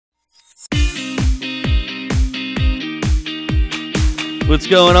What's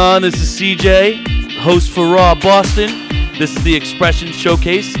going on? This is CJ, host for Raw Boston. This is the Expression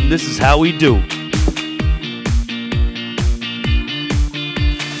Showcase, and this is how we do.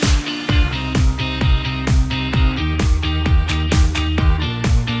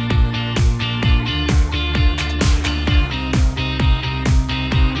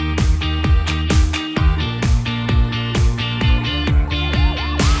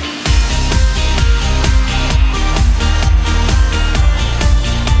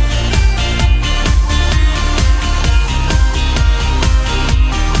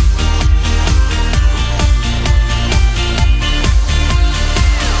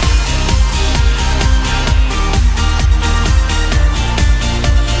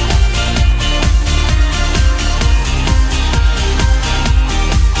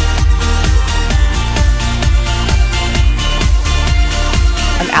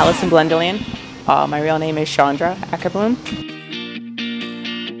 Alice in Blunderland. My real name is Chandra Ackerbloom.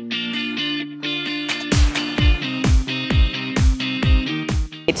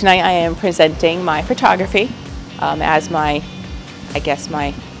 Tonight I am presenting my photography as my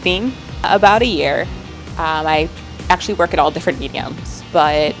theme. About a year. I actually work at all different mediums,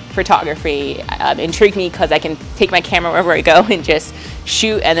 but photography intrigued me because I can take my camera wherever I go and just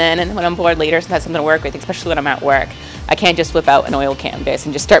shoot, and then when I'm bored later, sometimes something to work with, especially when I'm at work. I can't just whip out an oil canvas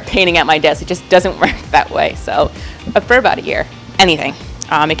and just start painting at my desk. It just doesn't work that way. So for about a year, anything.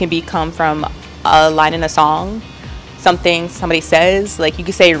 It can come from a line in a song, something somebody says, like you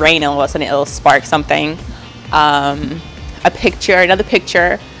could say rain and all of a sudden it'll spark something. A picture, another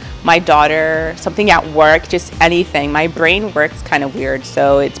picture, my daughter, something at work, just anything. My brain works kind of weird,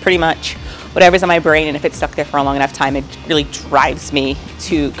 so it's pretty much whatever's on my brain, and if it's stuck there for a long enough time, it really drives me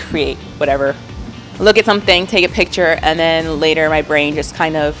to create whatever. Look at something, take a picture, and then later my brain just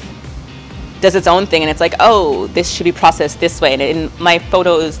kind of does its own thing, and it's like, oh, this should be processed this way. And my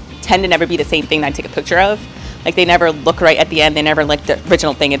photos tend to never be the same thing that I take a picture of. Like, they never look right at the end, they never look the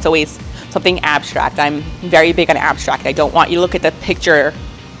original thing. It's always something abstract. I'm very big on abstract. I don't want you to look at the picture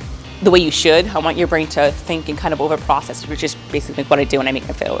the way you should. I want your brain to think and kind of over-process, which is basically what I do when I make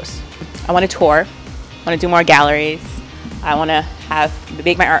my photos. I want to tour, I want to do more galleries. I want to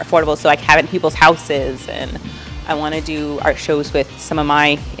make my art affordable so I can have it in people's houses, and I want to do art shows with some of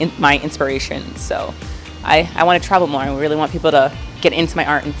my inspirations. So I want to travel more. I really want people to get into my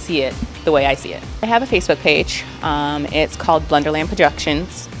art and see it the way I see it. I have a Facebook page. It's called BLUNDERLAND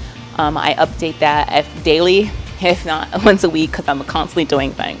Productions. I update that daily, if not once a week, because I'm constantly doing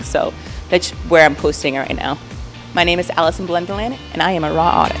things. So that's where I'm posting right now. My name is Alice in Blunderland, and I am a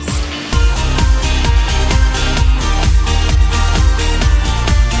raw artist.